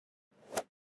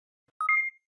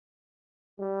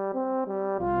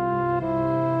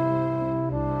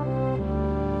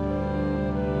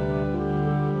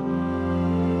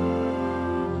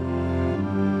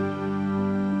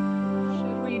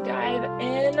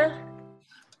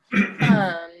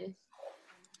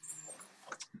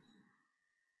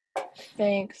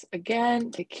thanks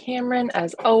again to Cameron,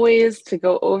 as always, to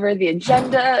go over the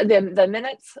agenda, the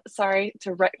minutes, sorry,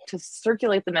 to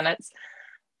circulate the minutes.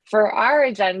 For our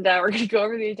agenda, we're going to go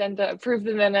over the agenda, approve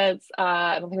the minutes.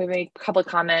 I don't think we have any public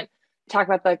comment, talk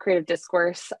about the creative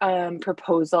discourse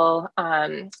proposal,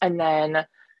 and then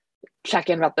check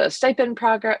in about the stipend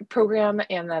program,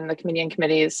 and then the committee and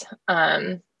committees,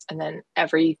 and then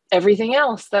everything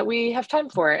else that we have time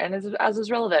for and as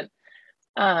is relevant.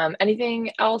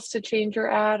 Anything else to change or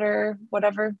add or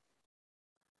whatever?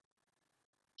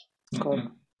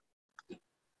 Cool.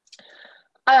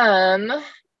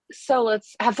 So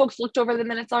let's have folks looked over the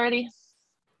minutes already.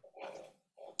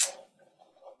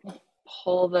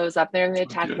 Pull those up there in the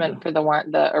attachment for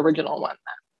the original one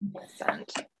that was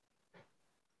sent. Let's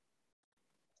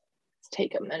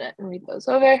take a minute and read those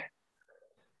over.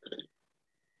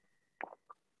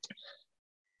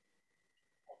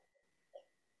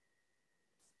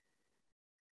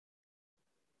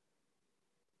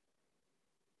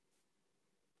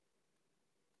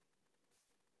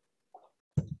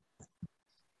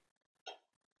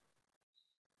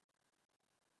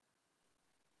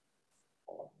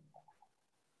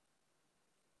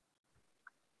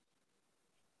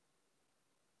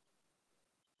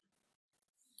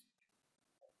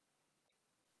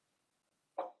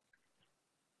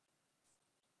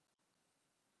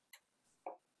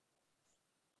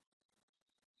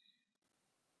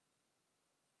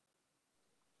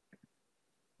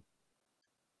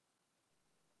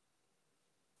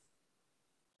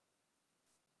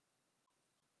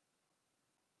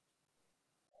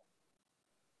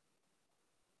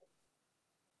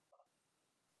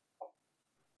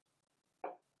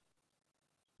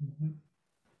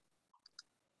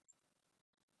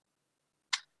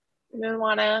 Anyone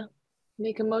want to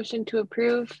make a motion to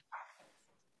approve?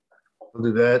 I'll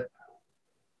do that.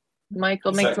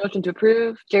 Michael makes a motion to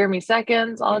approve. Jeremy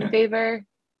seconds. All in favor?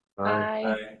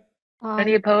 Aye.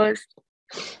 Any opposed?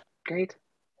 Great.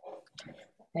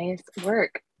 Nice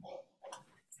work.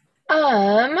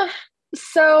 So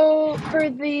for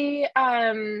the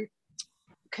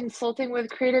consulting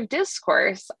with creative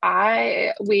discourse,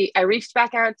 I reached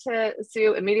back out to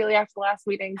Sue immediately after the last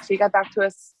meeting. She got back to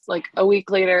us like a week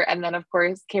later, and then of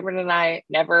course Cameron and I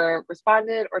never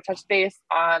responded or touched base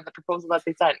on the proposal that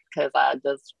they sent because I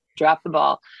just dropped the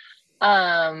ball.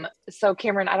 So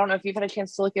Cameron, I don't know if you've had a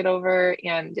chance to look it over,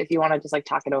 and if you want to just like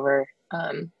talk it over,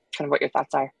 kind of what your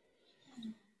thoughts are.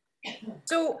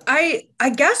 So I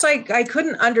guess I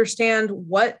couldn't understand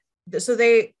what. So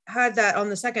they had that on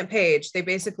the second page. They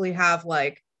basically have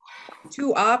like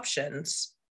two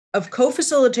options of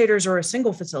co-facilitators or a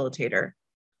single facilitator.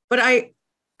 But I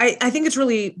think it's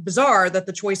really bizarre that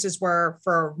the choices were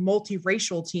for a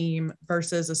multiracial team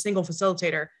versus a single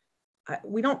facilitator.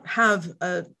 We don't have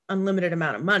an unlimited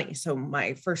amount of money. So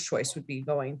my first choice would be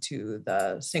going to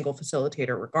the single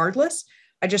facilitator regardless.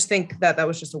 I just think that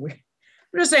was just a weird,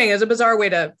 I'm just saying it's a bizarre way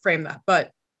to frame that.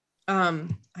 But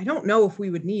I don't know if we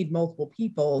would need multiple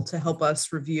people to help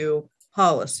us review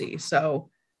policy. So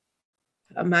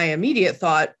my immediate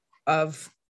thought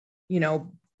of,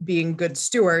 being good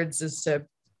stewards is to,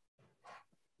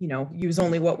 use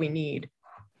only what we need.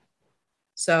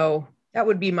 So that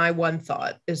would be my one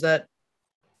thought, is that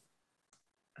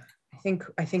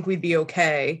I think we'd be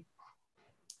okay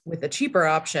with a cheaper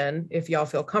option if y'all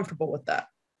feel comfortable with that.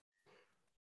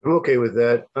 I'm okay with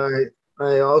that.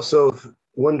 I also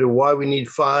wonder why we need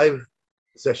 5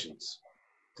 sessions.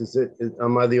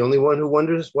 Am I the only one who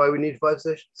wonders why we need 5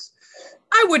 sessions?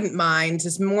 I wouldn't mind.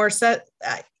 It's more set.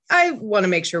 I want to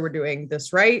make sure we're doing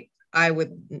this right. I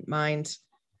wouldn't mind.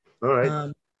 All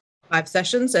right. 5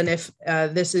 sessions. And if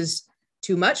this is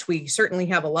too much, we certainly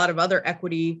have a lot of other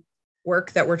equity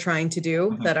work that we're trying to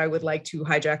do that I would like to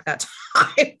hijack that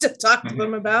time to talk to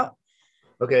them about.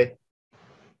 Okay.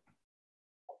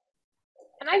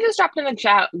 And I just dropped in the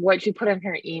chat what she put in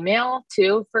her email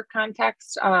too for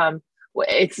context.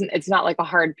 It's not like a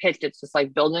hard pitch. It's just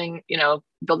like building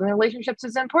relationships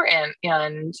is important.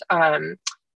 And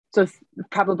so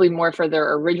probably more for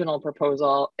their original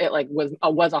proposal, it like was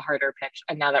a harder pitch.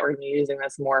 And now that we're going to be using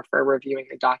this more for reviewing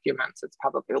the documents, it's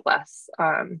probably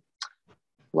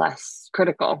less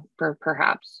critical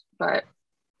perhaps, but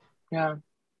yeah.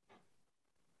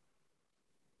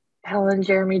 Helen,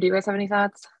 Jeremy, do you guys have any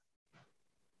thoughts?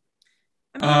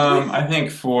 I think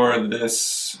for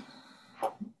this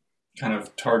kind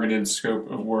of targeted scope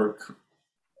of work,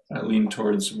 I lean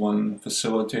towards one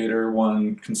facilitator,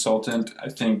 one consultant. I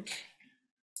think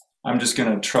I'm just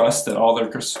going to trust that all their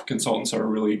consultants are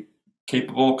really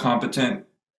capable, competent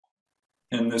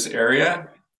in this area.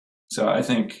 So I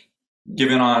think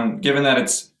given that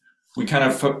it's we kind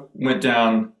of went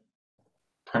down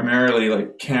primarily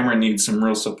like Cameron needs some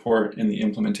real support in the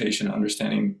implementation,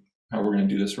 understanding how we're going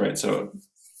to do this right. So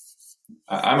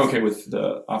I'm okay with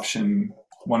the option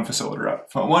one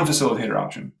facilitator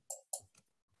option.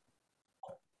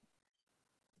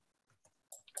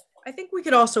 I think we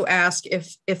could also ask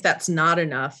if that's not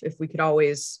enough, if we could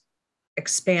always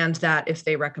expand that if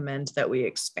they recommend that we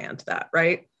expand that,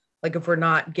 right? Like if we're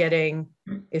not getting,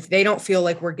 if they don't feel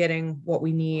like we're getting what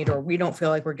we need, or we don't feel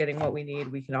like we're getting what we need,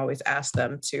 we can always ask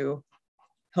them to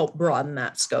help broaden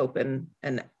that scope and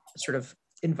sort of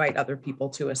invite other people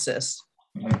to assist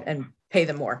and pay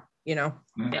them more, you know?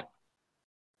 Yeah.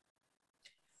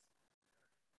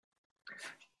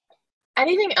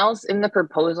 Anything else in the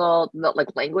proposal,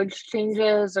 like language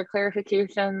changes or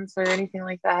clarifications or anything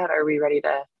like that? Are we ready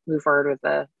to move forward with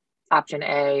the option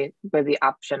A with the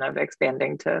option of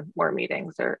expanding to more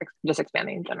meetings, or just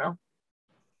expanding in general?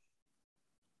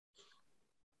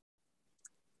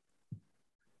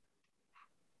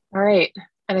 All right.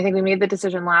 And I think we made the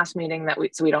decision last meeting that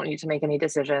so we don't need to make any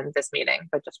decision this meeting,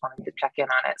 but just wanted to check in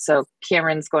on it. So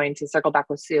Cameron's going to circle back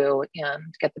with Sue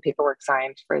and get the paperwork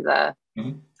signed for the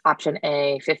option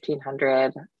A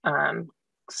 1500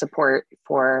 support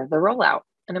for the rollout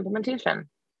and implementation.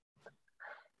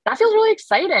 That feels really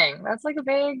exciting. That's like a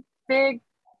big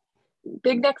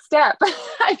next step.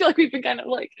 I feel like we've been kind of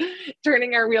like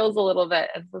turning our wheels a little bit,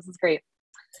 and this is great.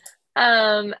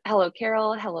 Hello,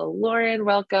 Carol. Hello, Lauren.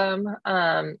 Welcome.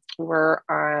 We're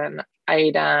on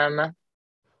item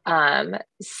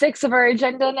 6 of our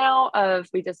agenda now.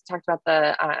 We just talked about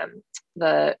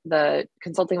the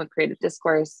consulting with creative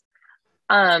discourse.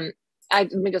 Let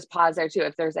me just pause there too.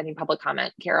 If there's any public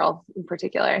comment, Carol, in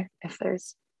particular, if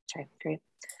there's, okay, great.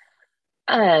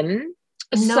 No,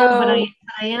 but I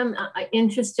am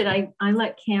interested. I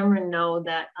let Cameron know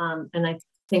that, and I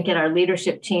think at our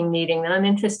leadership team meeting, that I'm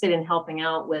interested in helping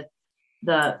out with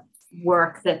the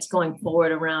work that's going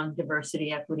forward around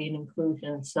diversity, equity, and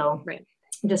inclusion. So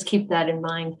just keep that in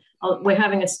mind. We're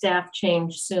having a staff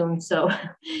change soon, so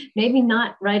maybe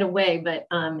not right away, but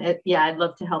yeah, I'd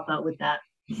love to help out with that.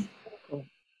 Cool.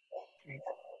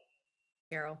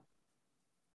 Carol.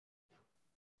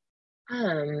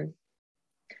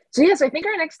 So yes, I think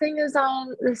our next thing is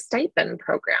on the stipend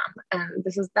program, and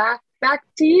this is back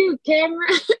to you, Cameron.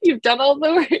 You've done all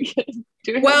the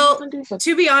work. Well,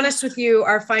 to be honest with you,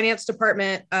 our finance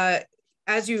department,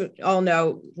 as you all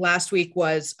know, last week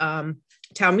was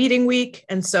town meeting week,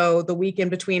 and so the week in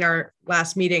between our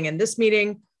last meeting and this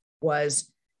meeting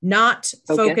was not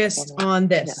focused on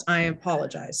this. Yeah. I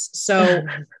apologize. So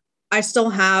I still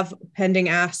have pending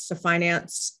asks to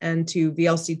finance and to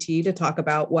VLCT to talk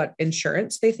about what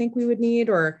insurance they think we would need,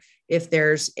 or if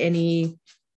there's any,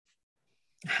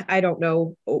 I don't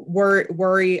know,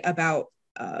 worry about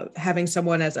having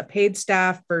someone as a paid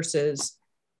staff versus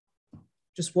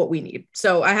just what we need.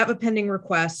 So I have a pending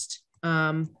request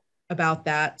about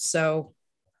that. So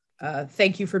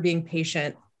thank you for being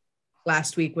patient.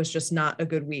 Last week was just not a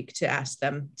good week to ask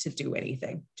them to do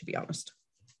anything, to be honest.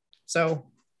 So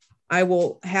I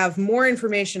will have more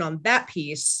information on that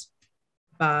piece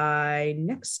by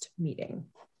next meeting.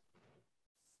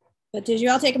 But did you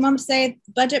all take a moment to say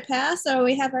budget pass? So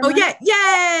we have our money? Yeah,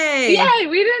 yay! Yay,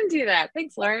 we didn't do that.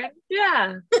 Thanks, Lauren.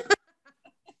 Yeah.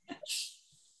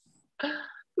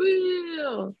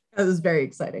 Woo. That was very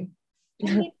exciting.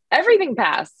 Everything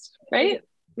passed, right?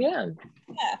 Yeah.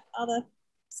 Yeah, all the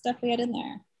stuff we had in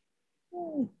there.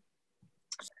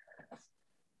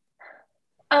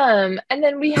 And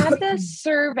then we have the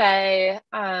survey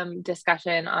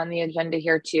discussion on the agenda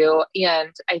here too.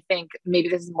 And I think maybe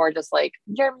this is more just like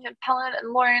Jeremy and Pelin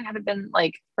and Lauren haven't been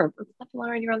like, or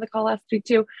Lauren, you were on the call last week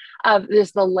too.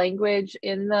 There's the language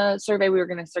in the survey we were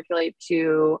going to circulate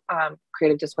to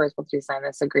Creative Discourse once we sign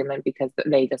this agreement, because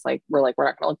they just like, we're not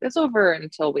going to look this over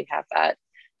until we have that,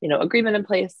 agreement in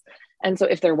place. And so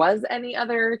if there was any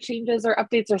other changes or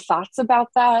updates or thoughts about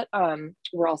that,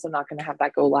 we're also not going to have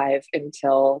that go live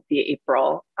until the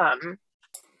April, what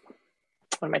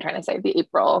am I trying to say? The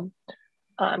April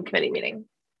committee meeting.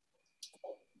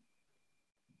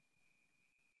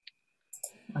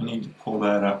 I need to pull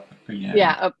that up again.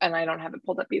 Yeah, and I don't have it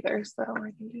pulled up either, so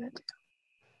I can do it too.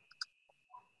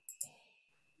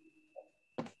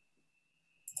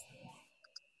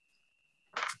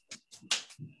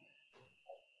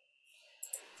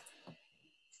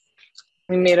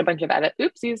 We made a bunch of edits.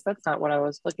 Oopsies, that's not what I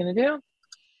was looking to do.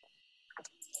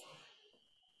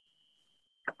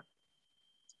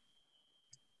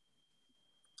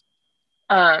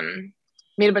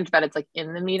 Made a bunch of edits like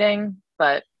in the meeting,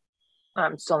 but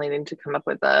I'm still needing to come up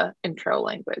with the intro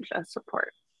language as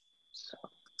support. So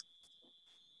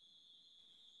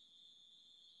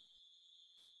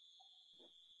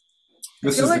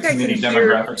This feel is like the I can committee hear-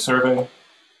 demographic survey.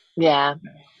 Yeah.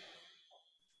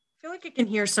 I feel like I can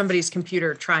hear somebody's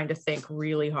computer trying to think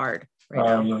really hard right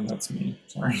Oh, now. yeah, that's me.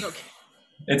 Sorry. Okay.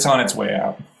 It's on its way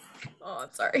out. Oh,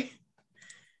 I'm sorry.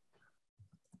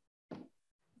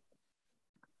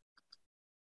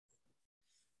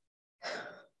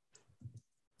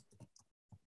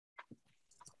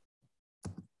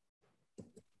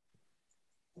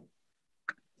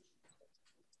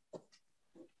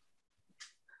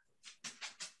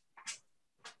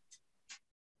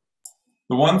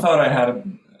 The one thought I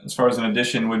had as far as an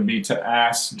addition would be to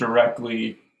ask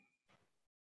directly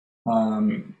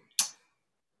about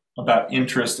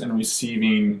interest in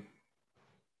receiving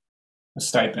a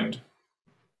stipend.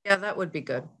 Yeah, that would be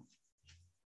good.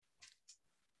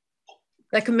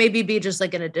 That could maybe be just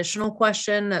like an additional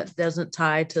question that doesn't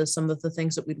tie to some of the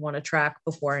things that we'd want to track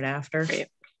before and after. Right.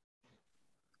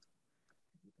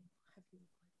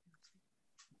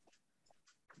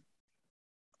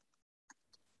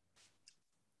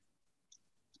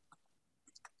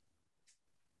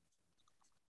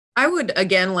 I would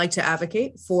again like to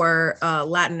advocate for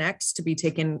Latinx to be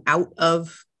taken out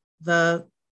of the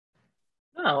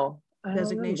Oh, I don't know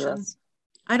designation. this.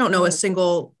 I don't know a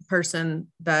single person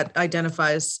that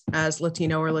identifies as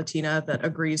Latino or Latina that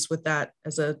agrees with that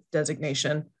as a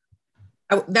designation.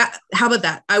 How about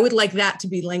that? I would like that to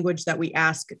be language that we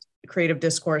ask creative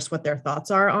discourse what their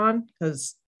thoughts are on,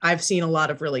 because I've seen a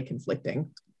lot of really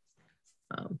conflicting.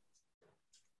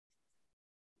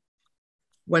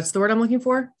 What's the word I'm looking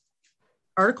for?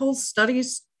 Articles,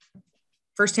 studies,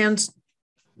 firsthand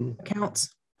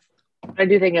accounts. I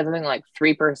do think it's something like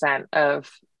 3% of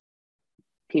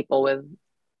people with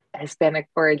Hispanic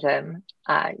origin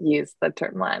use the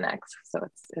term Latinx. So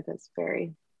it is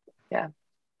very, yeah.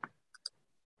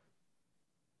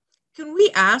 Can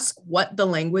we ask what the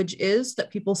language is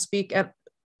that people speak at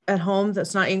home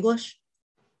that's not English?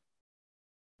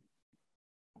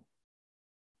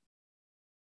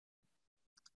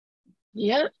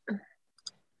 Yeah.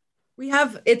 We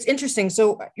have, it's interesting.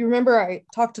 So you remember I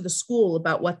talked to the school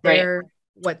about what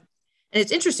and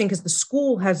it's interesting because the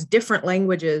school has different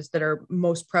languages that are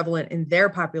most prevalent in their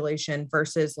population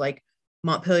versus like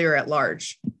Montpelier at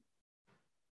large.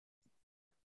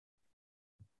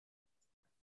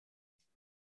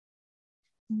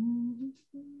 And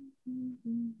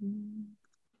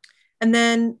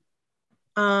then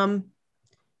I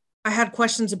had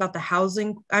questions about the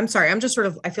housing. I'm sorry, I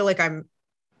feel like I'm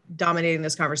dominating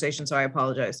this conversation, so I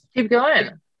apologize. Keep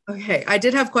going. Okay, I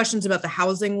did have questions about the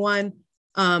housing one.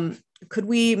 Could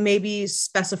we maybe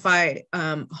specify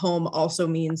home also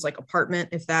means like apartment,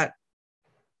 if that,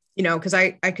 because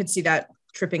I could see that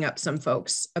tripping up some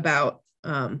folks about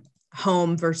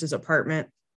home versus apartment.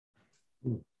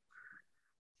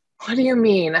 What do you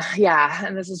mean? Yeah,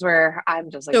 and this is where I'm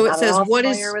just like, so not it says, at all what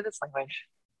familiar is with this language?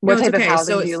 What type of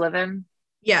housing do you live in?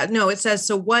 Yeah, no, it says,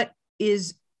 so what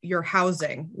is your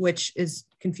housing, which is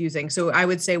confusing. So I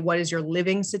would say, what is your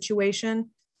living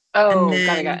situation? Oh,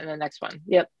 got it. And the next one.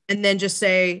 Yep. And then just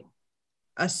say,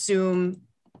 assume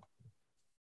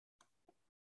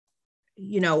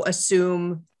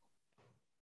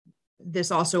this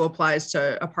also applies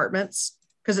to apartments,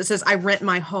 because it says I rent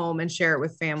my home and share it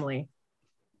with family.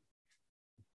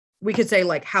 We could say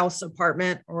like house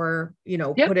apartment, or,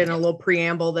 put in a little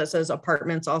preamble that says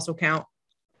apartments also count,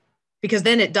 because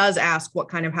then it does ask what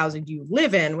kind of housing do you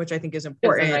live in, which I think is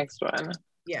important. The next one.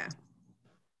 Yeah.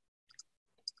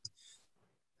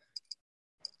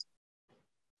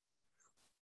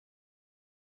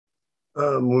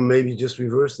 Well, maybe just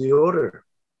reverse the order.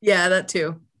 Yeah, that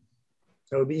too.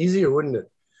 That would be easier, wouldn't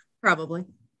it? Probably.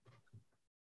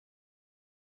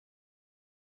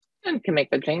 And can make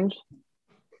the change.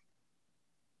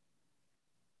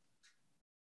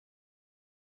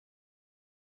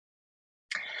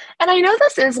 And I know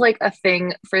this is like a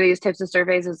thing for these types of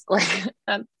surveys, is like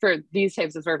for these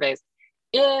types of surveys.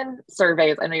 In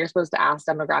surveys, I know you're supposed to ask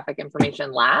demographic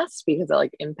information last because it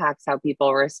like impacts how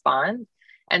people respond.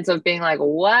 And so being like,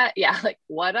 what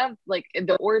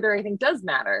the order I think does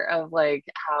matter of like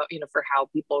how, for how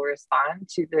people respond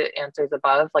to the answers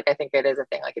above. Like, I think it is a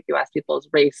thing. Like if you ask people's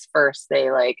race first, they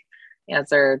like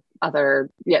answer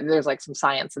there's like some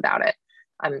science about it.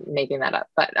 I'm making that up,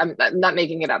 but I'm not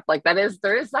making it up. Like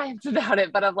there is science about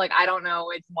it, but I don't know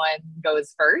which one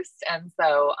goes first. And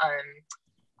so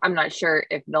I'm not sure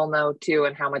if they'll know too,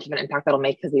 and how much of an impact that'll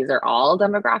make, because these are all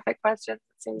demographic questions,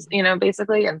 it seems,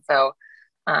 basically. And so,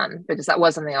 but just that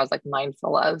was something I was like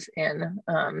mindful of in,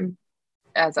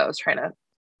 as I was trying to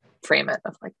frame it,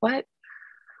 of like, what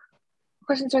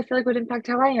questions do I feel like would impact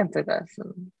how I answer this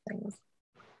and things.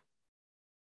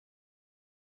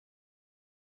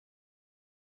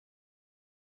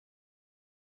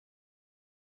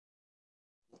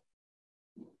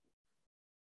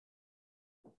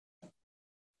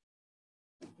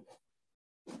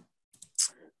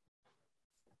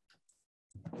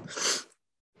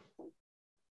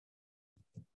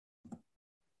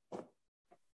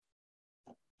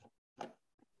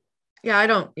 Yeah, I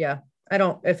don't,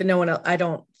 if no one else, I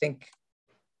don't think.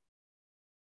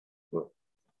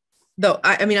 Though,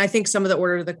 I mean, I think some of the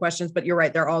order of the questions, but you're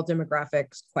right, they're all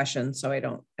demographics questions. So I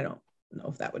don't know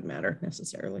if that would matter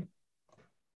necessarily.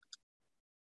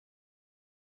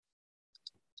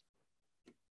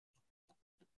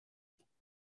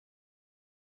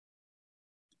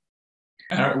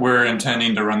 We're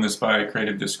intending to run this by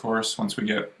Creative Discourse once we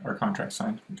get our contract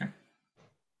signed. Okay.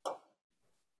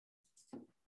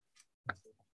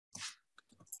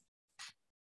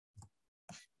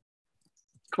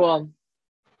 Cool.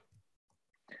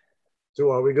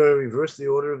 So are we going to reverse the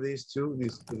order of these two?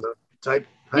 Type?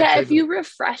 Yeah, if you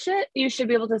refresh it, you should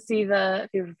be able to see if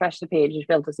you refresh the page, you should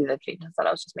be able to see the changes that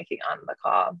I was just making on the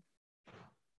call.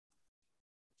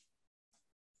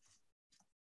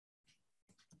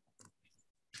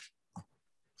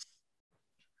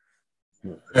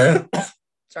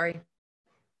 Sorry.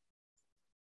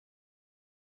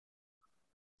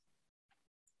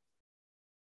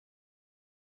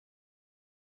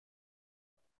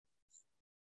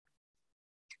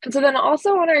 And so then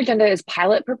also on our agenda is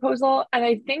pilot proposal. And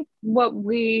I think what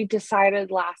we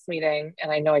decided last meeting,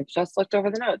 and I know I just looked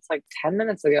over the notes like 10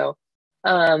 minutes ago,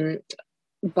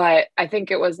 but I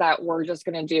think it was that we're just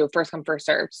going to do first come, first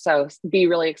served. So be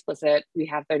really explicit. We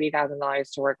have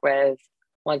 $30,000 to work with.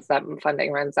 Once that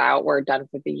funding runs out, we're done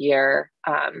for the year.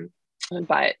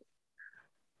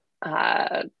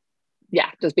 Yeah,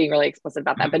 just being really explicit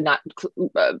about that, but not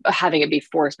having it be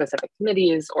for specific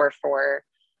committees or for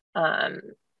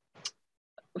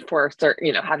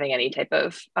certain, having any type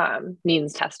of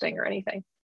means testing or anything.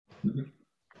 Mm-hmm.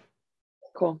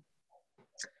 Cool.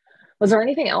 Was there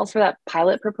anything else for that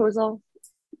pilot proposal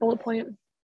bullet point?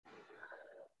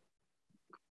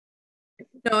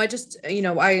 No, I just,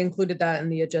 I included that in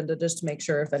the agenda just to make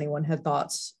sure if anyone had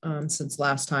thoughts since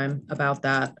last time about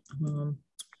that.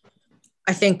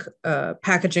 I think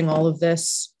packaging all of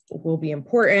this will be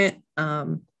important.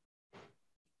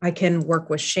 I can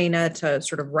work with Shayna to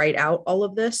sort of write out all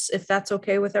of this, if that's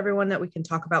okay with everyone, that we can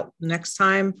talk about next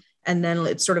time. And then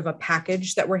it's sort of a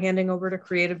package that we're handing over to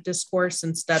Creative Discourse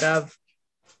instead of,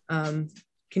 can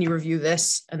you review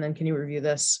this? And then can you review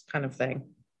this kind of thing?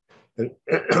 And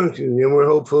we're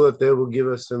hopeful that they will give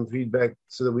us some feedback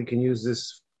so that we can use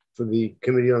this for the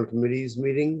Committee on Committees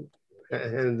meeting.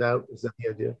 Hand out, is that the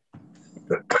idea?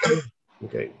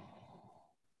 Okay.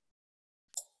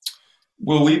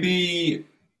 Will we be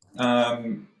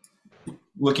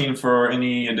looking for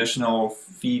any additional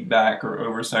feedback or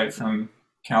oversight from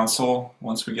council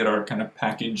once we get our kind of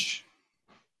package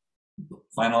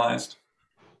finalized?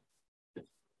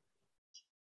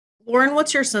 Lauren,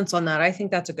 what's your sense on that? I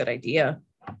think that's a good idea.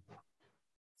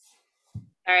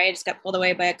 Sorry, I just got pulled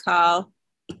away by a call.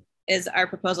 Is our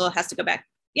proposal has to go back?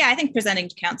 Yeah, I think presenting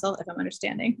to council, if I'm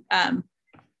understanding,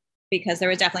 because there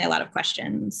was definitely a lot of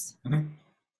questions. Mm-hmm.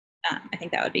 I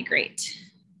think that would be great.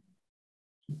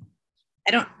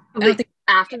 I don't think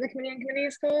after the committee on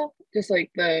committees call, just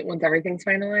like once everything's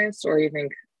finalized, or you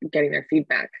think getting their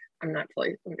feedback? I'm not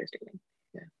fully understanding.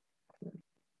 Yeah.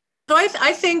 So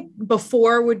I think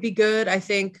before would be good. I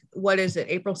think, what is it,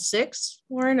 April 6th,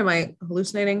 Lauren? Am I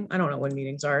hallucinating? I don't know when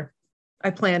meetings are.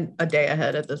 I plan a day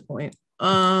ahead at this point.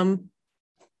 April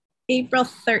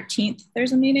 13th,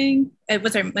 there's a meeting. When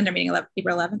they're meeting,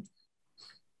 April 11th?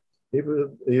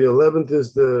 April the 11th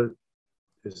is the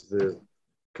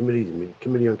committee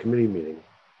on committee meeting.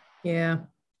 Yeah.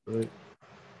 Right.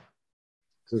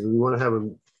 So do we want to have a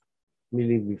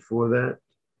meeting before that?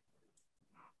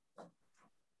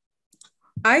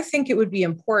 I think it would be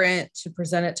important to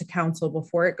present it to council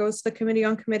before it goes to the Committee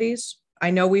on Committees. I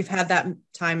know we've had that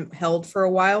time held for a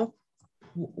while.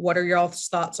 What are your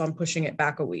thoughts on pushing it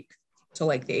back a week to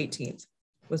like the 18th?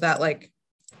 Was that like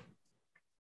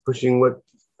pushing what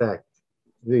back?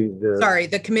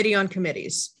 The Committee on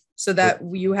Committees, so that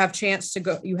you have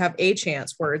a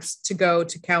chance words to go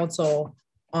to council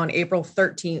on April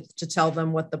 13th to tell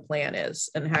them what the plan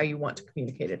is and how you want to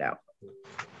communicate it out.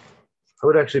 I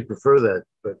would actually prefer that,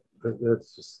 but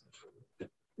that's just.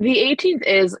 The 18th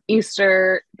is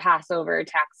Easter, Passover,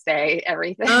 tax day,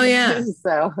 everything. Oh yeah.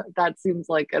 So that seems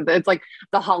like it's like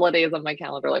the holidays on my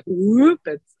calendar. Like whoop,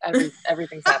 it's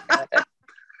everything's happening with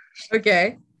it.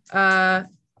 Okay.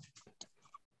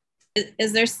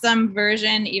 Is there some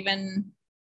version even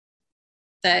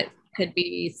that could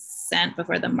be sent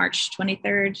before the March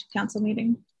 23rd council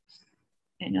meeting?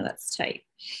 I know that's tight.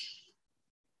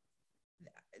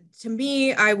 To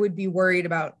me, I would be worried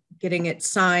about getting it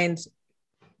signed,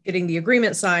 getting the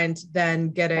agreement signed, then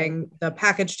getting the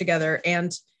package together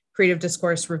and Creative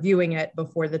Discourse reviewing it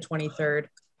before the 23rd.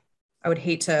 I would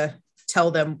hate to tell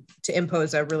them to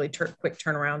impose a really quick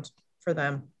turnaround for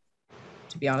them,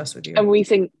 to be honest with you. And we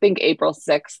think April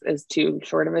 6th is too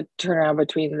short of a turnaround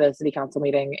between the city council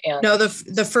meeting and. No,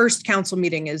 the first council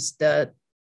meeting is the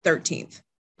 13th.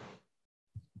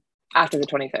 After the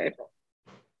 23rd.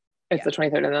 It's the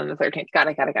 23rd and then the 13th. Got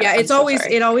it. Yeah,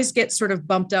 it always gets sort of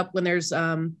bumped up when there's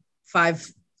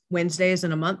 5 Wednesdays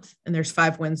in a month, and there's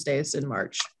 5 Wednesdays in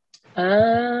March.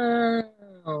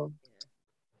 Oh.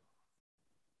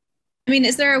 I mean,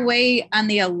 is there a way on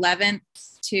the 11th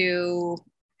to,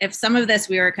 if some of this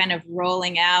we were kind of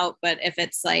rolling out, but if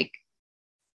it's like,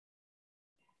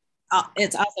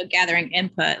 it's also gathering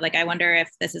input. Like, I wonder if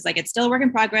this is like, it's still a work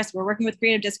in progress. We're working with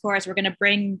Creative Discourse. We're going to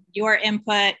bring your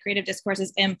input, Creative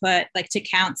Discourse's input, like to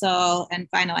council and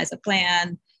finalize a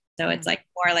plan. So it's like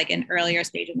more like an earlier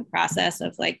stage in the process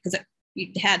of like, because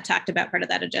you had talked about part of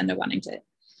that agenda wanting to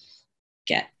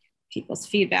get people's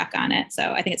feedback on it.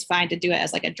 So I think it's fine to do it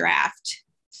as like a draft.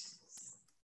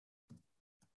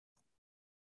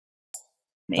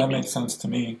 Maybe. That makes sense to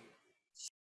me.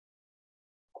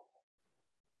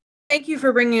 Thank you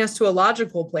for bringing us to a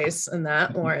logical place in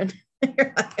that, Lauren. It's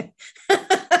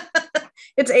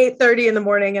 8:30 in the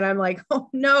morning and I'm like, oh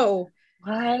no.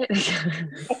 What? I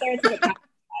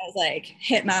was like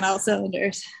hitting on all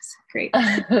cylinders. It's great.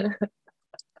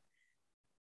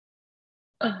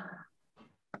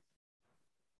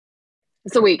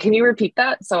 So wait, can you repeat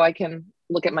that so I can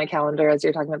look at my calendar as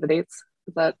you're talking about the dates?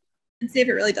 Is that? And see if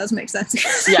it really does make sense.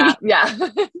 Yeah.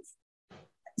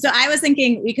 So I was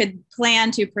thinking we could plan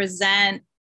to present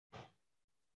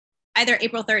either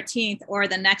April 13th or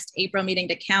the next April meeting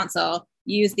to council,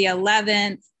 use the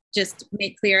 11th, just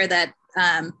make clear that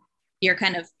you're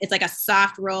kind of, it's like a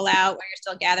soft rollout where you're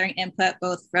still gathering input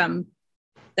both from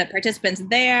the participants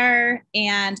there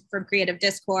and from Creative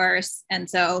Discourse. And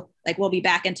so like, we'll be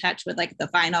back in touch with like the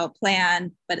final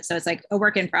plan, but so it's like a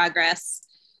work in progress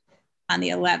on the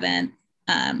 11th.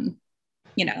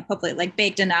 You know, hopefully like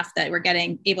baked enough that we're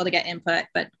able to get input,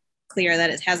 but clear that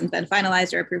it hasn't been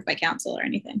finalized or approved by council or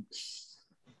anything.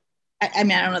 I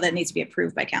mean, I don't know that it needs to be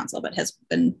approved by council, but has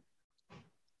been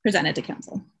presented to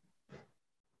council.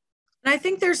 And I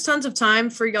think there's tons of time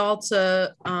for y'all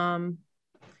to,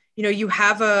 you know, you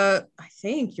have I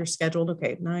think you're scheduled,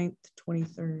 okay, 9th,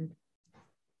 23rd.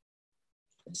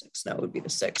 No, it would be the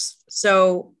 6th.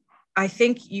 So I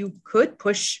think you could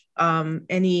push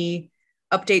any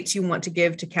updates you want to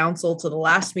give to council to the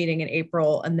last meeting in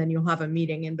April, and then you'll have a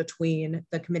meeting in between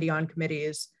the committee on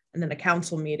committees and then a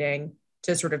council meeting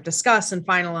to sort of discuss and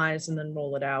finalize and then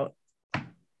roll it out.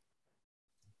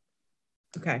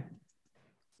 Okay.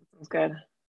 Good.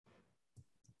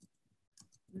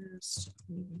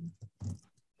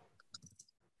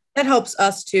 That helps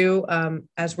us too,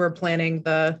 as we're planning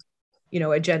the, you know,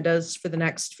 agendas for the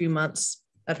next few months.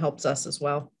 That helps us as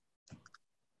well.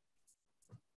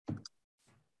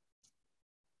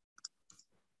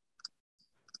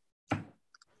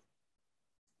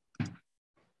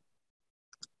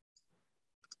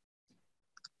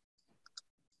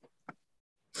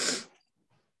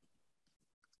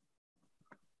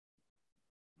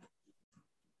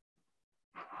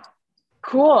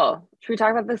 Cool. Should we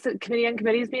talk about this committee on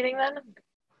committees meeting then?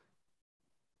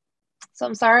 So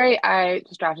I'm sorry, I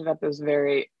just drafted up this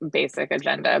very basic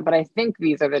agenda, but I think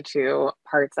these are the two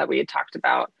parts that we had talked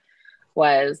about,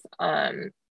 was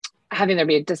having there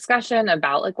be a discussion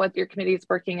about like what your committee is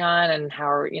working on and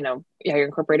how, you know, you're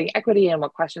incorporating equity and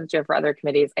what questions you have for other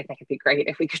committees. I think it'd be great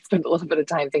if we could spend a little bit of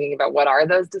time thinking about what are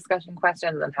those discussion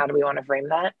questions and how do we want to frame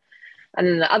that. And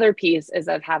then the other piece is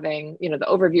of having, you know, the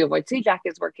overview of what MSEJAC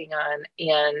is working on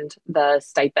and the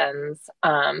stipends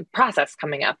process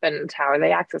coming up and how are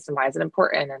they accessed and why is it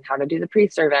important and how to do the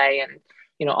pre-survey and,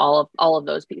 you know, all of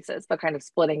those pieces, but kind of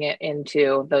splitting it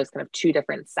into those kind of two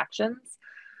different sections.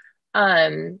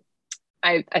 I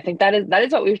think that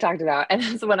is what we've talked about.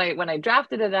 And so when I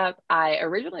drafted it up, I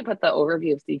originally put the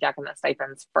overview of MSEJAC and the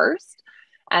stipends first.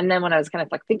 And then when I was kind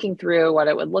of like thinking through what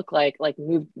it would look like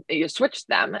you switched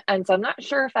them. And so I'm not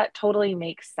sure if that totally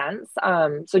makes sense.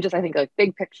 So just, I think like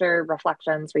big picture,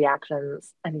 reflections,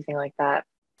 reactions, anything like that.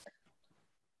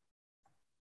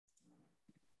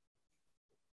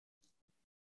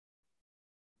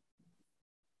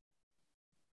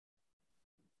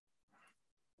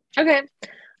 Okay.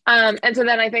 And so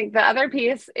then I think the other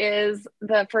piece is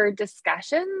for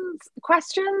discussions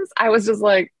questions. I was just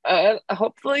like,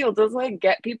 hopefully you'll just like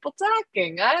get people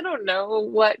talking. I don't know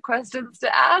what questions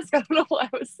to ask. I don't know why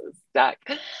I was so stuck.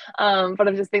 But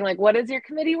I'm just being like, what is your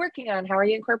committee working on? How are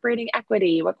you incorporating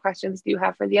equity? What questions do you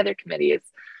have for the other committees?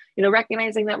 You know,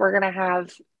 recognizing that we're going to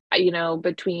have, you know,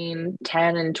 between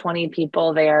 10 and 20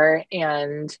 people there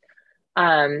and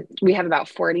we have about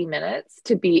 40 minutes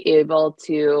to be able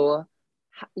to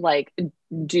like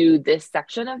do this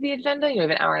section of the agenda. You know,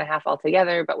 we have an hour and a half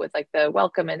altogether, but with like the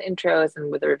welcome and intros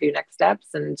and with the review next steps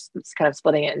and just kind of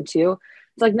splitting it in two.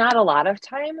 It's like not a lot of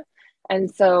time.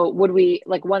 And so would we,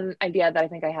 like one idea that I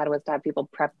think I had was to have people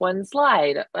prep one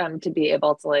slide to be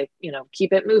able to like, you know,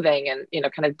 keep it moving and, you know,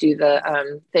 kind of do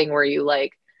the thing where you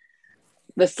like,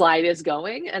 the slide is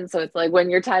going. And so it's like, when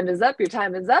your time is up, your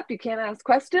time is up. You can't ask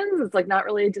questions. It's like not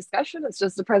really a discussion. It's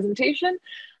just a presentation.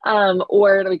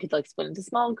 Or we could like split into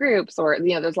small groups or,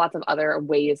 you know, there's lots of other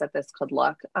ways that this could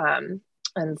look. And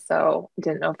so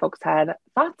didn't know if folks had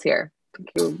thoughts here.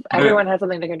 Everyone has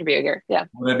something to contribute here. Yeah.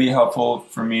 Would it be helpful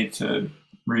for me to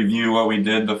review what we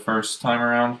did the first time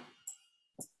around?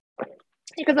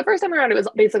 Because the first time around, it was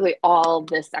basically all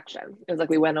this section. It was like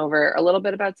we went over a little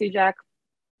bit about CJAC,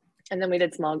 and then we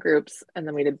did small groups, and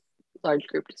then we did large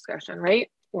group discussion, right?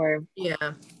 Or yeah.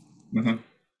 Mm-hmm.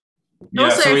 Yeah,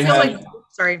 so we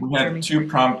had two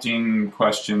prompting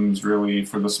questions really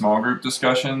for the small group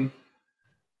discussion.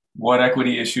 What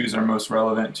equity issues are most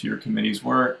relevant to your committee's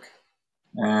work?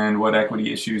 And what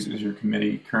equity issues is your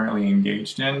committee currently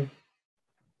engaged in?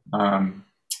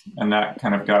 And that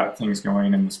kind of got things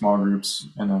going in the small groups,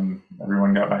 and then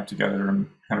everyone got back together and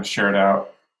kind of shared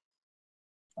out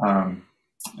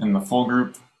in the full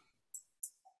group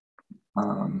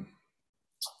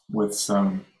with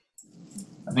some,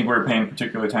 I think we were paying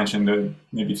particular attention to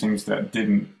maybe things that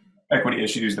equity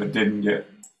issues that didn't get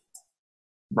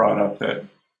brought up that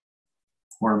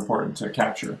were important to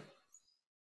capture.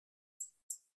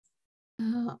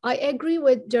 I agree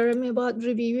with Jeremy about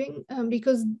reviewing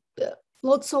because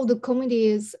lots of the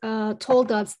committees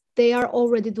told us they are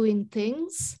already doing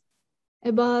things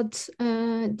about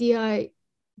DEI.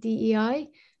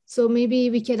 So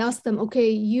maybe we can ask them, okay,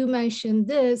 you mentioned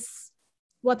this,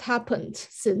 what happened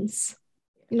since,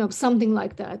 you know, something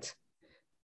like that.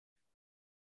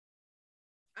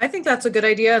 I think that's a good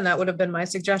idea. And that would have been my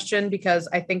suggestion, because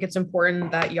I think it's important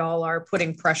that y'all are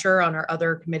putting pressure on our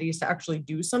other committees to actually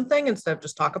do something instead of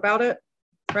just talk about it,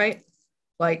 right?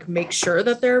 Like make sure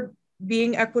that they're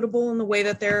being equitable in the way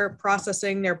that they're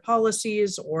processing their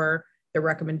policies or their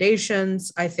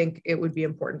recommendations. I think it would be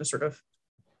important to sort of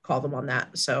call them on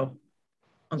that. So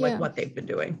on like what they've been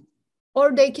doing.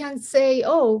 Or they can say,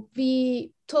 oh,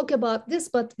 we talk about this,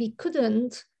 but we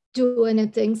couldn't do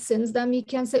anything since. Then we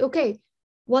can say, okay,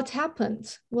 what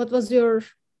happened? What was your,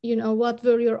 you know, what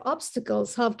were your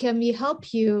obstacles? How can we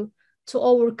help you to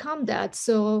overcome that?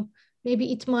 So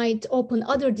maybe it might open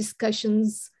other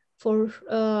discussions for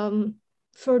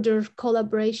further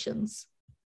collaborations.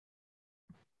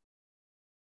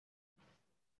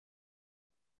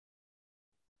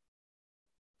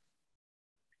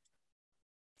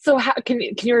 So how can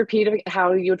you repeat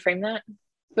how you would frame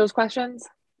those questions?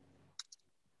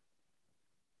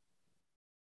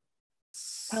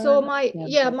 So my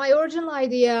original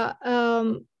idea,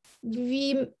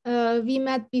 we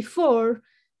met before,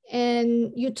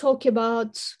 and you talk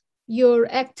about your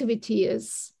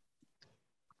activities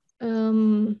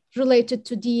related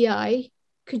to DEI.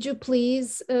 Could you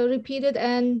please repeat it,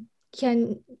 and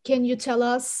can you tell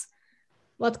us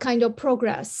what kind of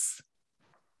progress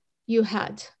you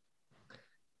had?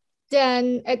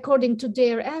 Then according to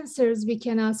their answers, we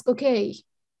can ask, okay,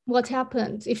 what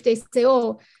happened? If they say,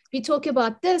 oh, we talk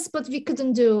about this, but we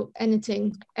couldn't do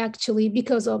anything actually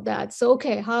because of that. So,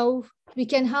 okay, how we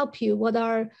can help you? What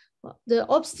are the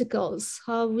obstacles?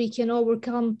 How we can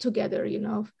overcome together, you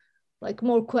know, like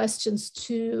more questions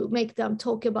to make them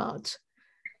talk about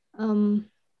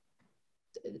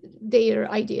their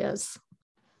ideas.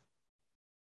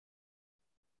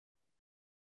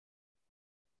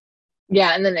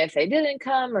 Yeah, and then if they didn't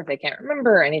come or if they can't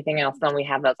remember or anything else, then we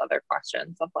have those other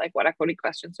questions of like, what equity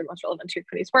questions are most relevant to your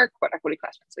committee's work? What equity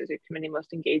questions is your committee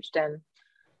most engaged in?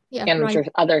 Yeah, and I'm sure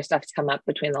other stuff's come up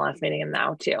between the last meeting and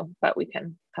now too, but we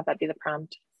can have that be the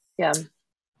prompt. Yeah.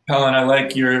 Helen, I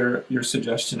like your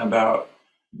suggestion about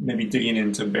maybe digging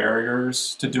into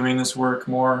barriers to doing this work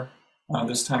more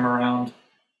this time around.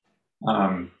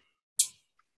 I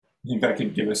think that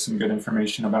could give us some good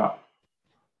information about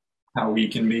how we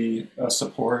can be a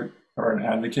support or an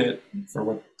advocate for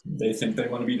what they think they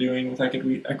want to be doing with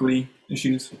equity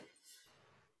issues.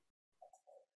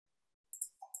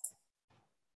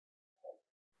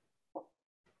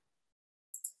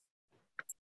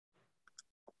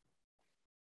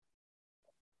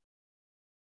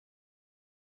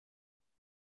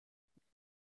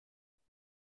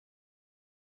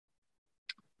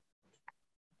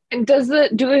 And do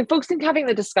the folks think having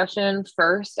the discussion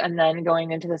first and then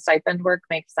going into the stipend work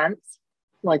make sense?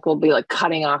 like we'll be like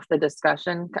cutting off the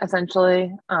discussion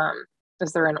essentially.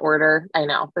 Is there an order? I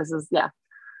know this is, yeah.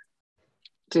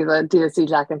 Do the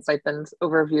CJAC and stipends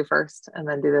overview first and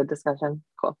then do the discussion.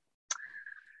 Cool.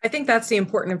 I think that's the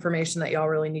important information that y'all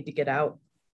really need to get out.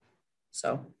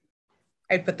 So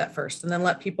I'd put that first and then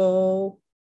let people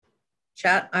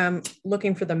chat. I'm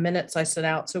looking for the minutes I sent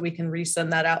out so we can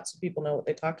resend that out so people know what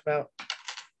they talked about.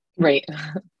 Right.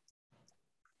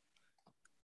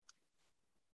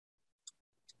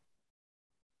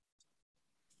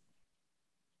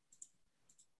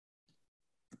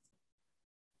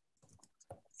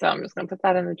 So I'm just gonna put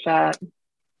that in the chat.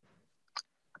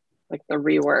 Like the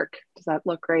rework. Does that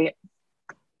look great?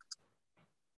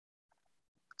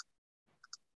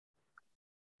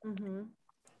 Mm-hmm.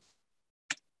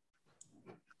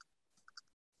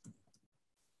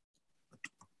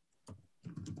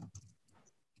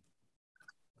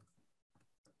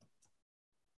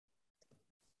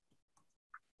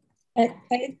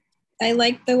 I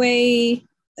like the way,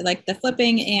 I like the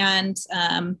flipping and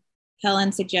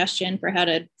Helen's suggestion for how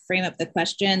to frame up the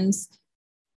questions.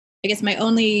 I guess my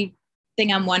only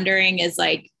thing I'm wondering is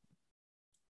like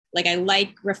I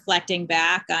like reflecting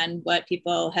back on what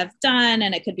people have done,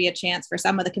 and it could be a chance for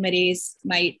some of the committees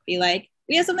might be like,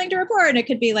 we have something to report, and it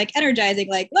could be like energizing,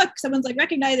 like, look, someone's like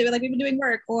recognizing it, like we've been doing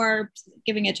work, or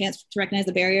giving a chance to recognize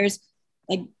the barriers.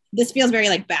 Like this feels very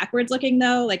like backwards looking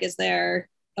though. Like, is there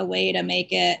a way to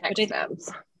make it which I think is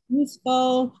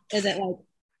useful? Is it like,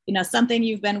 you know, something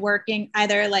you've been working,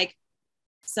 either like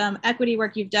some equity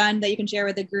work you've done that you can share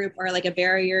with the group, or like a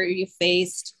barrier you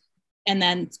faced, and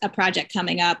then a project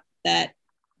coming up that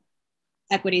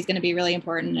equity is going to be really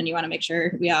important and you want to make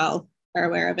sure we all are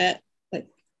aware of it. But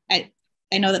I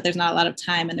know that there's not a lot of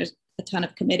time and there's a ton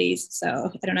of committees, so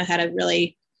I don't know how to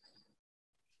really,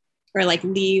 or like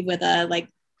leave with a like,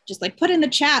 just like put in the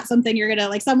chat something you're gonna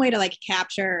like, some way to like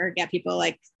capture or get people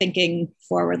like thinking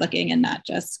forward looking and not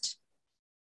just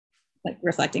like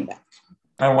reflecting back.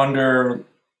 I wonder,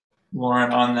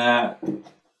 Lauren, on that,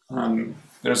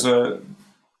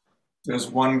 there's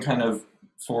one kind of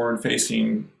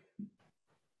forward-facing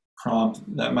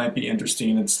prompt that might be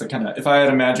interesting. It's the kind of, if I had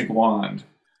a magic wand,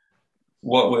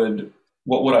 what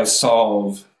would I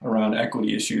solve around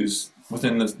equity issues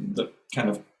within the kind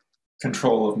of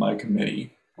control of my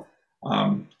committee,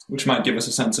 which might give us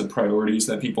a sense of priorities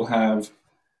that people have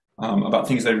about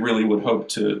things they really would hope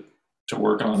to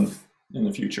work on in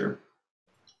the future.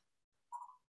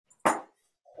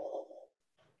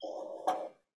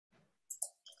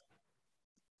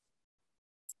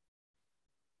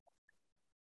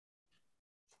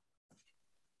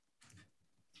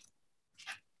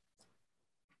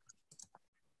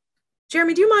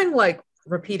 Jeremy, do you mind like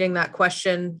repeating that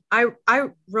question? I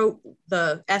wrote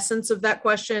the essence of that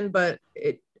question, but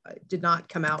it did not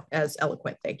come out as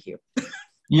eloquent. Thank you.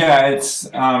 Yeah, it's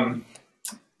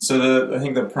so I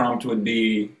think the prompt would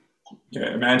be,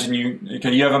 imagine you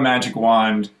have a magic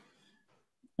wand,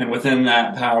 and within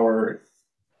that power,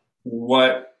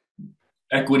 what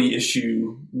equity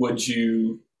issue would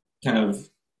you kind of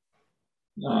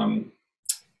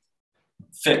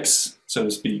fix, so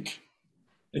to speak,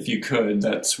 if you could,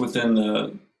 that's within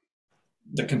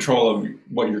the control of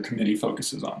what your committee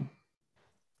focuses on.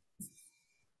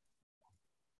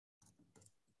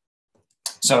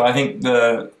 So I think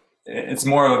it's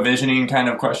more of a visioning kind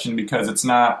of question, because it's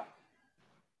not,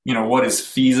 what is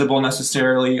feasible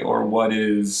necessarily, or what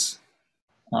is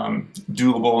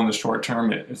doable in the short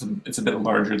term. It's a bit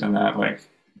larger than that, like,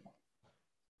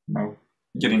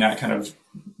 getting that kind of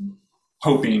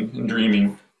hoping and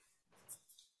dreaming.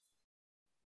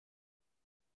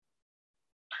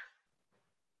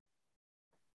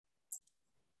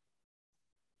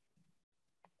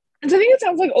 And so I think it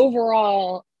sounds like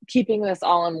overall keeping this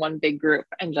all in one big group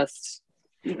and just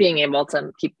being able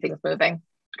to keep things moving.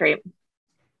 Great.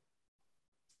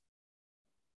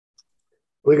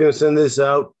 We're going to send this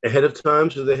out ahead of time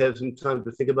so they have some time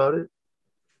to think about it.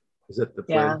 Is that the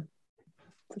plan? Yeah,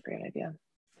 that's a great idea.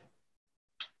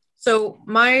 So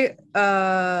my,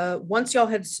 once y'all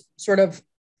had sort of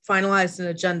finalized an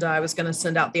agenda, I was going to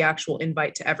send out the actual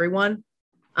invite to everyone.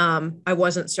 I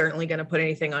wasn't certainly going to put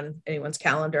anything on anyone's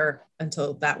calendar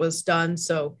until that was done.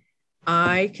 So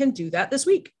I can do that this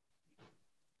week.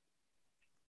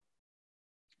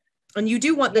 And you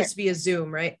do want this via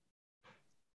Zoom, right?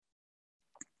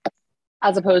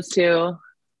 As opposed to a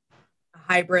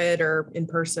hybrid or in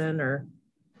person, or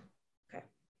okay.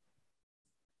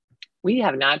 We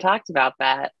have not talked about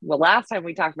that. Well, last time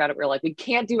we talked about it, we were like, we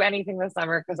can't do anything this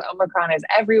summer because Omicron is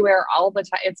everywhere all the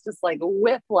time. It's just like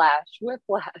whiplash. Like,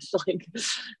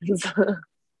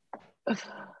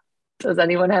 Does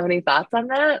anyone have any thoughts on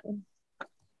that?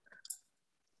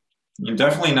 You're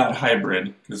definitely not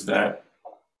hybrid, because that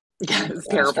yeah, it's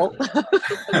terrible.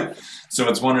 So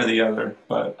it's one or the other,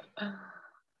 but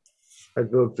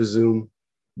I'd vote for Zoom.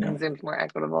 Yeah. Zoom's more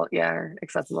equitable, yeah, or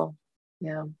accessible.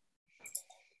 Yeah.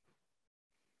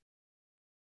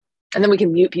 And then we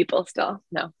can mute people still.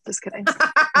 No, just kidding.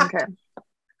 Okay.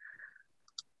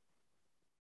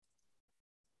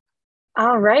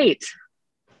 All right.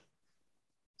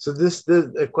 So this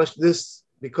question, this,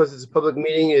 because it's a public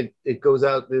meeting, it goes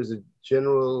out, there's a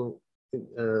general,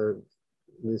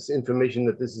 this information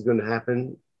that this is going to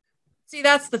happen. See,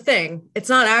 that's the thing. It's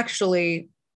not actually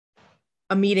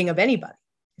a meeting of anybody.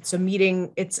 It's a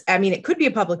meeting. I mean, it could be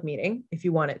a public meeting if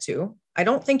you want it to. I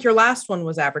don't think your last one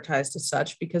was advertised as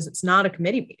such because it's not a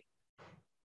committee meeting.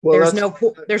 Well,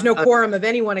 there's no quorum of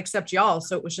anyone except y'all.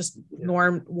 So it was just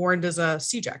warned as a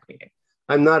CJAC meeting.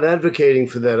 I'm not advocating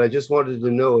for that. I just wanted to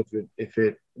know if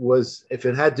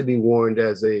it had to be warned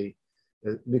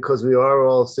because we are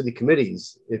all city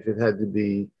committees, if it had to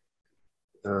be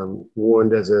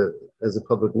warned as a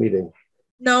public meeting.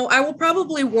 No, I will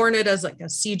probably warn it as like a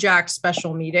CJAC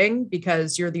special meeting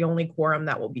because you're the only quorum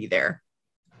that will be there.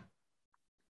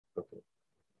 Okay.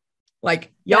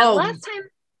 Like y'all. Last time.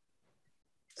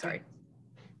 Sorry.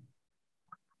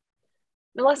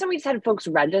 The last time we just had folks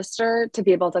register to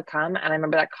be able to come, and I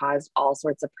remember that caused all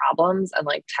sorts of problems and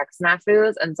like tech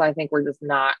snafus. And so I think we're just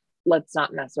let's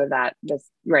not mess with that.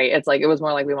 Right. It's like, it was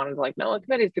more like we wanted to know what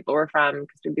committees people were from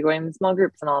because we'd be going in small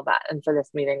groups and all of that. And for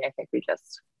this meeting, I think we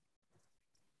just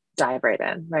dive right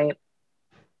in, right?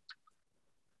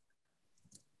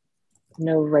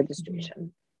 No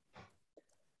registration.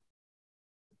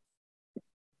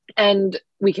 And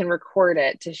we can record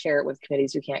it to share it with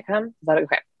committees who can't come. Is that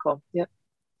okay? Cool. Yep.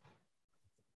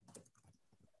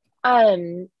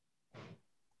 Should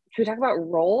we talk about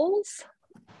roles?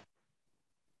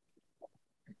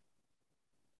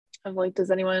 Of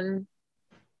does anyone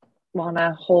want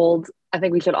to hold? I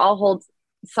think we should all hold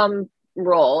some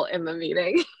role in the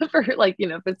meeting for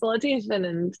facilitation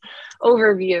and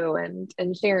overview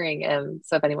and sharing. And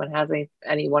so if anyone has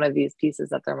any one of these pieces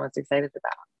that they're most excited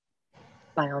about,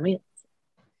 by all means.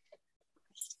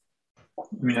 I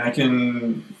mean, I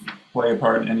can play a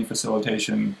part in any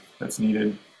facilitation that's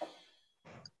needed.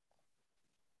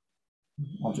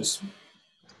 I'll just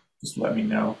let me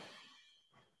know.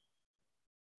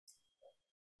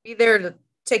 Be there to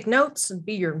take notes and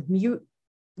be your mute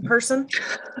person.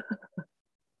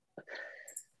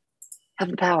 Have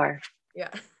the power. Yeah.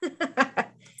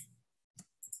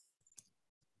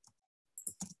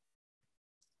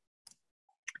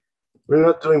 We're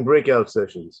not doing breakout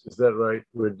sessions. Is that right?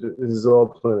 This is all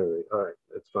plenary. All right,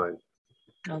 that's fine.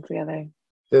 All together.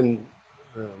 Then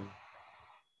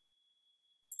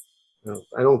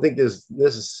I don't think there's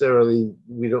necessarily,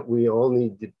 we all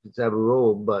need to have a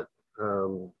role, but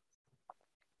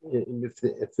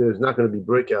if there's not going to be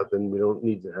breakout, then we don't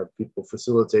need to have people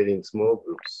facilitating small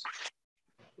groups.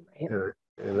 Right.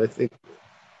 And I think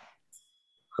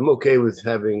I'm okay with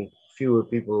having fewer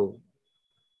people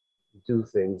do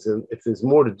things. And if there's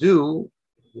more to do,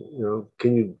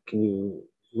 can you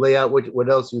lay out what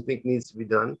else you think needs to be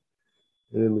done?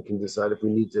 And then we can decide if we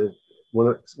need to, one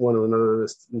or another of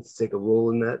us needs to take a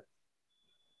role in that.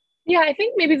 Yeah, I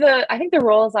think the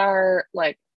roles are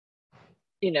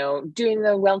doing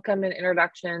the welcome and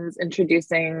introductions,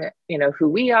 introducing, who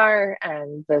we are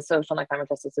and the Social and Economic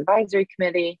Justice Advisory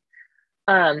Committee.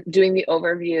 Doing the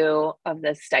overview of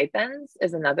the stipends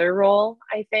is another role,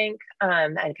 I think,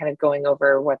 and kind of going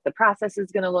over what the process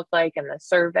is going to look like in the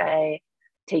survey,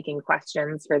 taking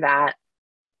questions for that.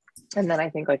 And then I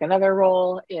think another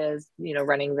role is,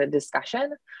 running the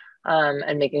discussion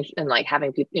and making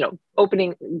having people,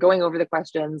 going over the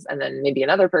questions, and then maybe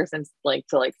another person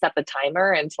to set the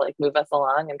timer and to move us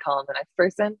along and call on the next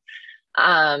person.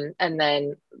 And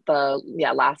then the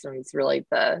last one is really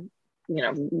the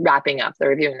wrapping up the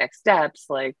reviewing next steps,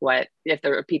 what if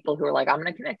there are people who are I'm going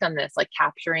to connect on this,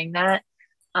 capturing that,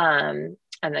 and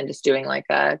then just doing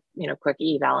a quick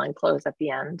eval and close at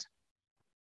the end.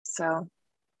 So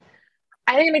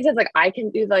I think it makes sense. I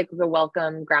can do the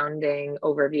welcome, grounding,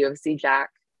 overview of CJAC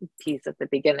piece at the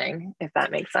beginning, if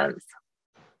that makes sense.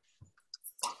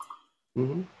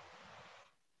 Mm-hmm.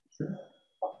 Sure.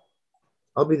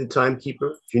 I'll be the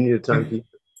timekeeper if you need a timekeeper.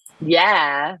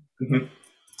 Yeah. Mm-hmm.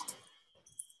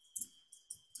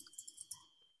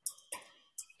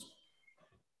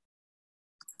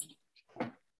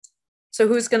 So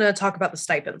who's going to talk about the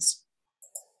stipends?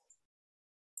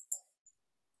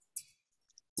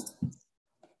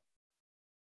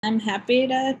 I'm happy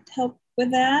to help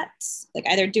with that. Like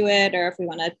either do it or if we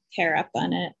want to pair up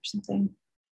on it or something.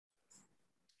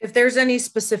 If there's any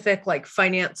specific like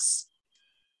finance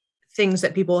things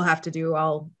that people have to do,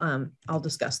 I'll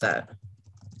discuss that.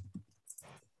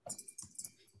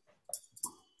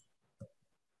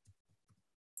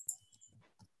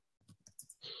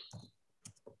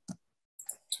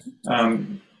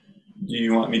 Do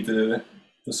you want me to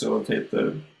facilitate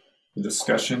the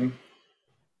discussion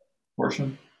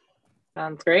portion?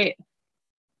 Sounds great.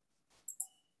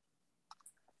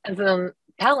 And so,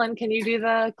 Helen, can you do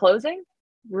the closing?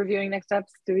 Reviewing next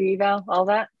steps, do the eval, all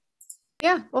that?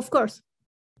 Yeah, of course.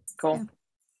 Cool. Yeah.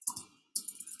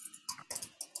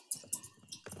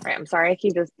 All right, I'm sorry I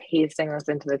keep just pasting this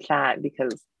into the chat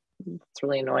because it's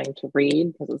really annoying to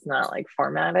read because it's not like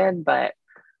formatted, but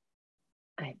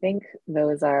I think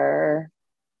those are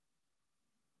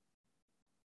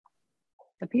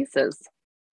the pieces.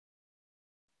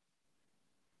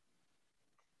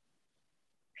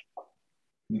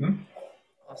 Mm-hmm.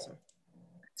 Awesome.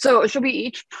 So should we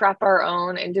each prep our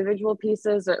own individual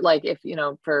pieces, or like if, you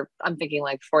know, I'm thinking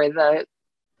like for the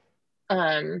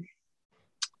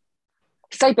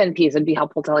stipend piece, it'd be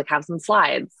helpful to like have some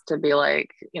slides to be like,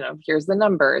 you know, here's the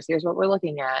numbers, here's what we're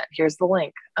looking at, here's the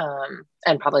link,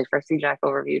 and probably for CJAC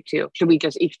overview too. Should we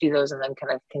just each do those and then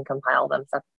kind of can compile them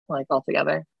stuff like all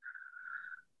together?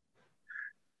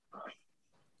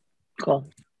 Cool.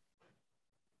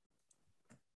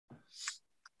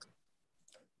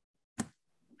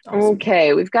 Awesome.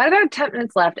 Okay, we've got about 10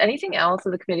 minutes left. Anything else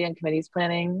with the committee on committees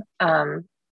planning? No,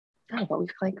 but we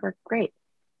feel like we're great.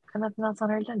 Got nothing else on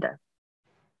our agenda.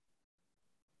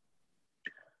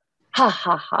 Ha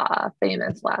ha ha,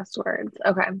 famous last words.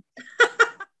 Okay.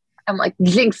 I'm like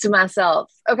jinx to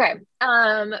myself. Okay.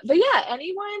 But yeah,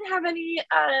 anyone have any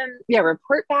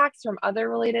report backs from other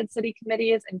related city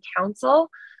committees and council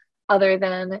other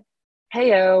than,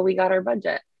 hey, we got our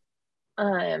budget?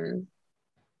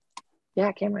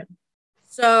 Yeah, Cameron.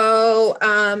 So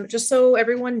just so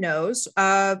everyone knows,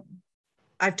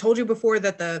 I've told you before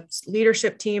that the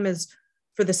leadership team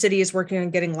for the city is working on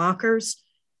getting lockers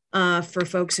for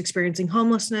folks experiencing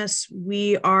homelessness.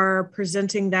 We are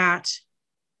presenting that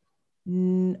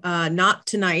not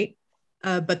tonight,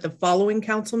 but the following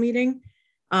council meeting.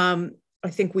 I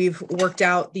think we've worked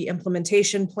out the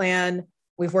implementation plan.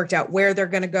 We've worked out where they're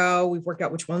going to go. We've worked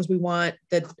out which ones we want.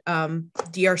 The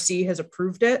DRC has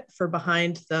approved it for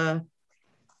behind the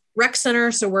rec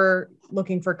center. So we're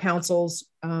looking for council's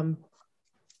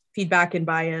feedback and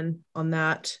buy-in on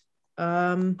that.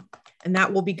 And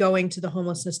that will be going to the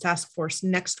homelessness task force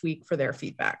next week for their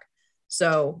feedback.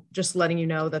 So just letting you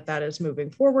know that that is moving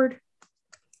forward.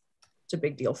 It's a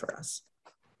big deal for us.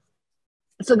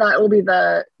 So that will be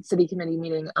the city committee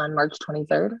meeting on March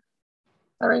 23rd.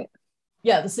 All right.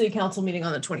 Yeah, the city council meeting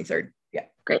on the 23rd. Yeah.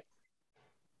 Great.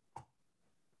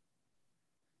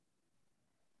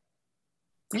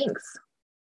 Thanks.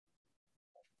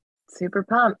 Super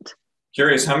pumped.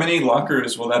 Curious, how many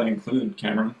lockers will that include,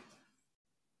 Cameron?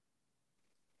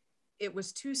 It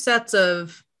was 2 sets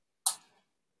of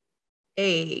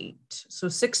 8, so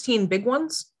 16 big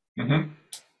ones. Mm-hmm.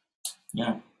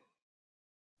 Yeah.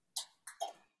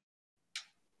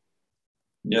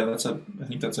 Yeah, I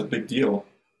think that's a big deal.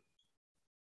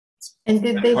 And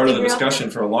did they part of the figure out discussion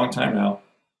for a long time now?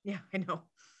 Yeah, I know.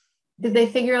 Did they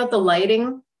figure out the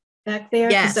lighting back there?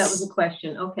 Yes. That was a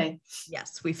question. Okay.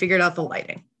 Yes, we figured out the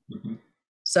lighting. Mm-hmm.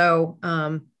 So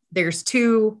there's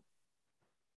 2,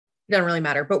 it doesn't really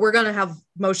matter, but we're going to have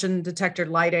motion detector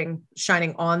lighting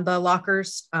shining on the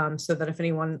lockers so that if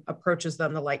anyone approaches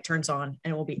them, the light turns on,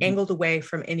 and it will be angled away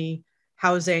from any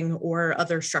housing or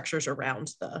other structures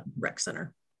around the rec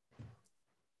center.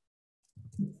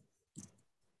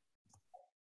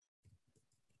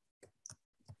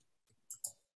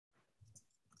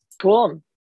 Cool.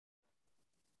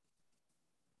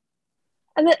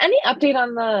 And then any update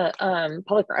on the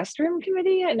public restroom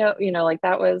committee? I know, like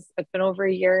it's been over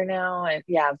a year now. And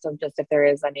yeah, so just if there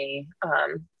is any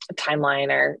timeline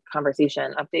or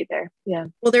conversation update there. Yeah.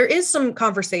 Well, there is some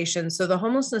conversation. So the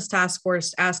homelessness task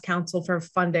force asked council for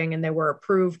funding, and they were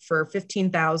approved for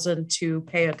 $15,000 to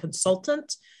pay a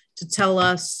consultant to tell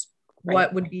us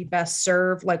what would be best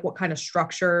served, like what kind of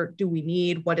structure do we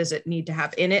need? What does it need to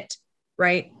have in it?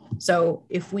 Right. So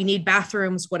if we need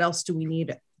bathrooms, what else do we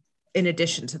need in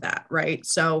addition to that? Right.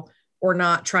 So we're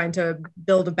not trying to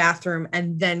build a bathroom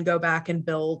and then go back and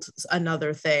build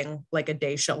another thing like a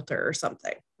day shelter or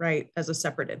something, right, as a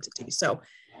separate entity. So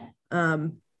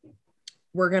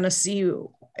we're going to see,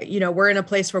 we're in a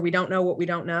place where we don't know what we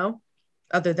don't know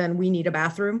other than we need a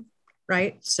bathroom,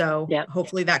 right? So yeah.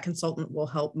 Hopefully that consultant will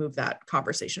help move that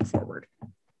conversation forward.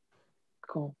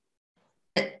 Cool.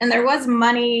 And there was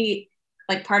money,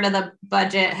 like part of the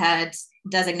budget had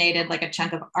designated like a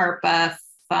chunk of ARPA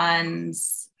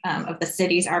funds, of the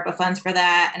city's ARPA funds for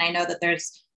that. And I know that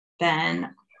there's been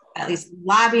at least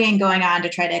lobbying going on to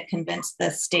try to convince the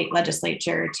state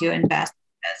legislature to invest,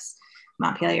 because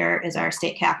Montpelier is our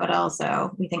state capital.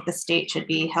 So we think the state should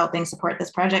be helping support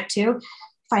this project too,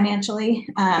 financially.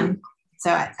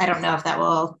 So I don't know if that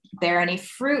will bear any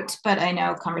fruit, but I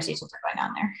know conversations are going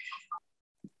on there.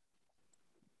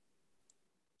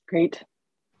 Great.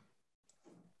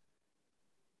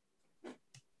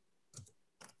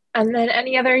 And then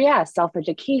any other,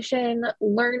 self-education,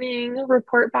 learning,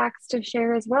 report backs to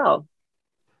share as well.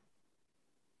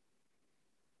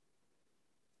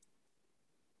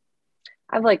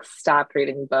 I've like stopped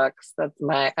reading books.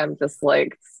 I'm just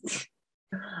like,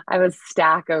 I have a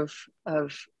stack of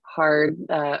hard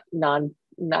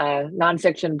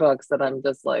nonfiction books that I'm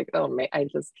just like, oh man, I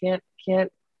just can't,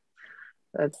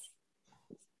 it's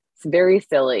very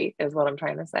silly is what I'm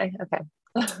trying to say. Okay.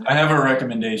 I have a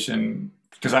recommendation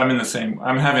because I'm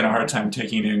having a hard time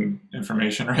taking in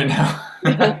information right now.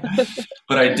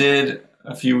 But I did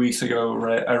a few weeks ago,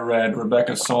 I read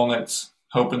Rebecca Solnit's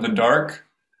Hope in the Dark,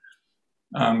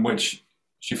 which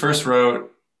she first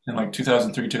wrote in like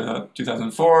 2003,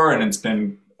 2004, and it's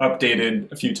been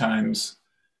updated a few times.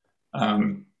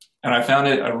 And I found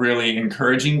it a really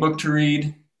encouraging book to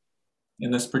read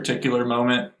in this particular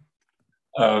moment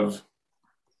of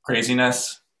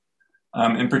craziness.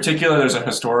 In particular, there's a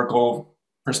historical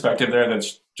perspective there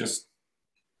that's just,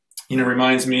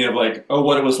 reminds me of like,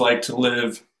 what it was like to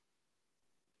live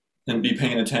and be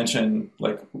paying attention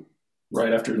like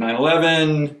right after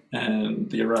 9/11 and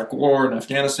the Iraq War and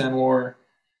Afghanistan War.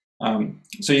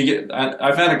 So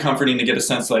I found it comforting to get a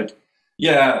sense like,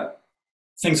 yeah,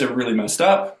 things are really messed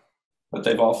up, but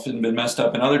they've often been messed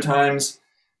up in other times,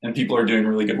 and people are doing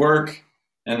really good work,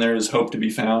 and there's hope to be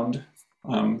found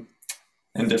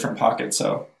in different pockets.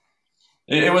 So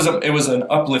it was an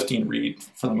uplifting read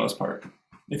for the most part,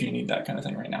 if you need that kind of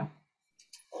thing right now.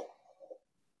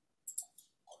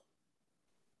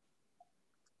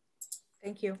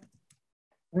 Thank you.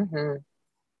 Mm-hmm.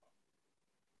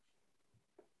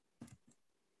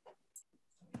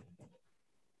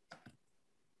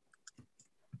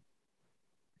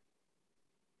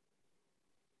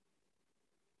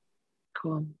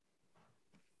 Cool.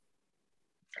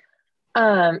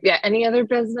 Any other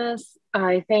business?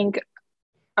 I think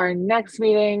our next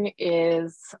meeting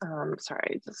is,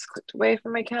 sorry, I just clicked away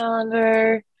from my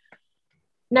calendar.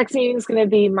 Next meeting is going to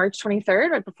be March 23rd,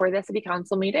 right before the city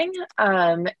council meeting.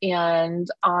 And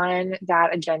on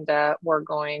that agenda, we're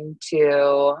going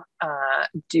to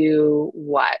do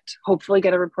what? Hopefully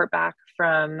get a report back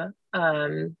from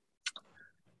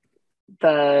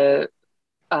the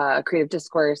creative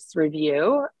discourse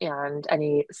review and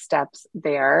any steps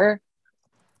there.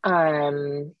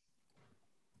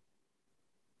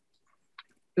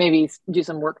 Maybe do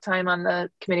some work time on the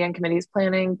committee on committees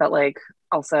planning, but like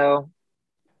also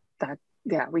that,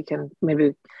 we can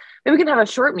maybe we can have a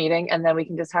short meeting and then we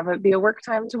can just have it be a work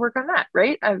time to work on that,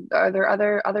 right? Are there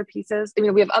other pieces? I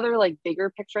mean, we have other like bigger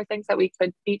picture things that we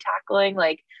could be tackling,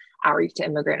 like outreach to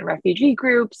immigrant and refugee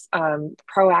groups,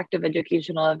 proactive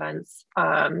educational events,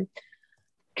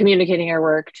 communicating our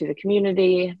work to the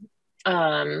community.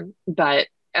 But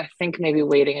I think maybe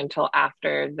waiting until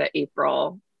after the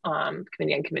April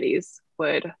committee on committees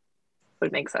would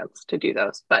make sense to do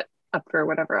those, but up for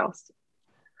whatever else.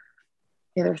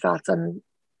 Any other thoughts on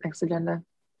next agenda?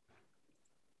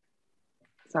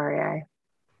 Sorry, I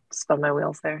spun my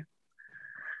wheels there.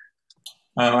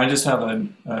 I just have a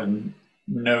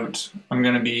note. I'm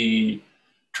going to be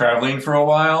traveling for a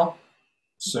while,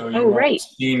 so you won't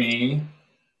see me.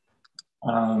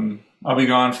 I'll be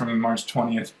gone from March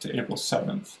 20th to April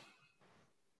 7th,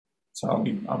 so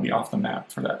I'll be off the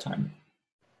map for that time.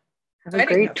 Have a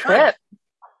great trip.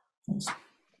 Thanks.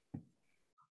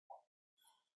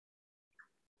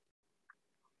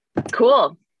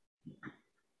 Cool.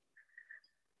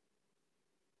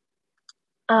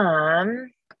 All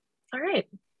right.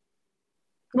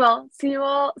 Well, see you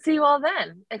all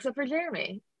then, except for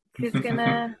Jeremy. He's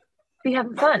gonna be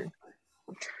having fun.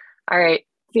 All right.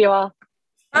 See you all.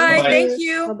 Bye. Thank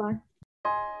you.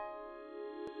 Bye-bye.